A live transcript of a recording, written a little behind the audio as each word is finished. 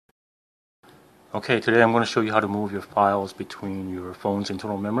Okay, today I'm going to show you how to move your files between your phone's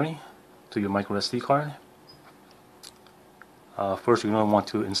internal memory to your micro SD card. First, you're going to want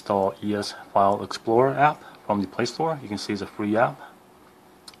to install ES File Explorer app from the Play Store. You can see it's a free app.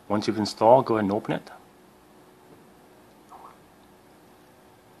 Once you've installed, go ahead and open it.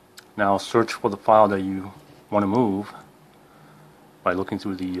 Now search for the file that you want to move by looking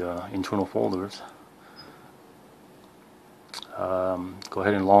through the internal folders. Go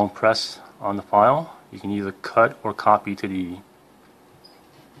ahead and long press on the file. You can either cut or copy to the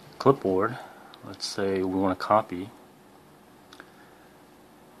clipboard. Let's say we want to copy,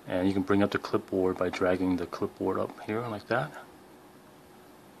 and you can bring up the clipboard by dragging the clipboard up here like that,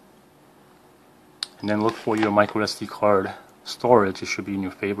 and then look for your micro SD card storage. It should be in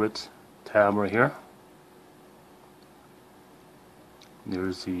your favorites tab right here.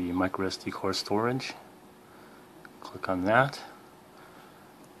 There's the micro SD card storage. Click on that,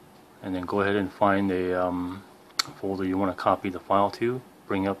 and then go ahead and find a folder you want to copy the file to.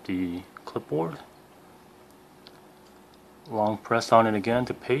 Bring up the clipboard, long press on it again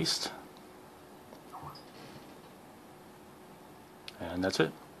to paste, and that's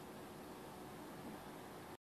it.